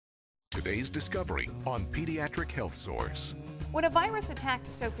Today's discovery on Pediatric Health Source. When a virus attacked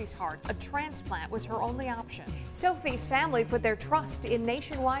Sophie's heart, a transplant was her only option. Sophie's family put their trust in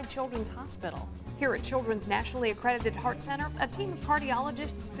Nationwide Children's Hospital. Here at Children's Nationally Accredited Heart Center, a team of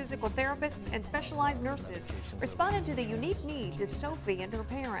cardiologists, physical therapists, and specialized nurses responded to the unique needs of Sophie and her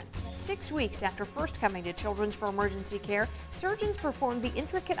parents. 6 weeks after first coming to Children's for emergency care, surgeons performed the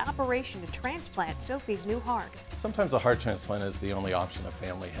intricate operation to transplant Sophie's new heart. Sometimes a heart transplant is the only option a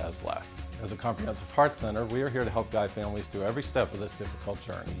family has left. As a comprehensive heart center, we are here to help guide families through every step of this difficult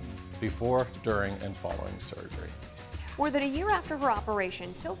journey, before, during, and following surgery. More than a year after her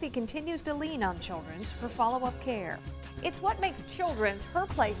operation, Sophie continues to lean on Children's for follow-up care. It's what makes Children's her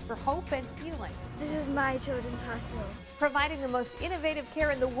place for hope and healing. This is my children's hospital. Providing the most innovative care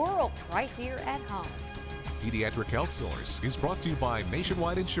in the world right here at home. Pediatric Health Source is brought to you by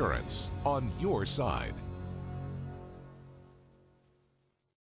Nationwide Insurance, on your side.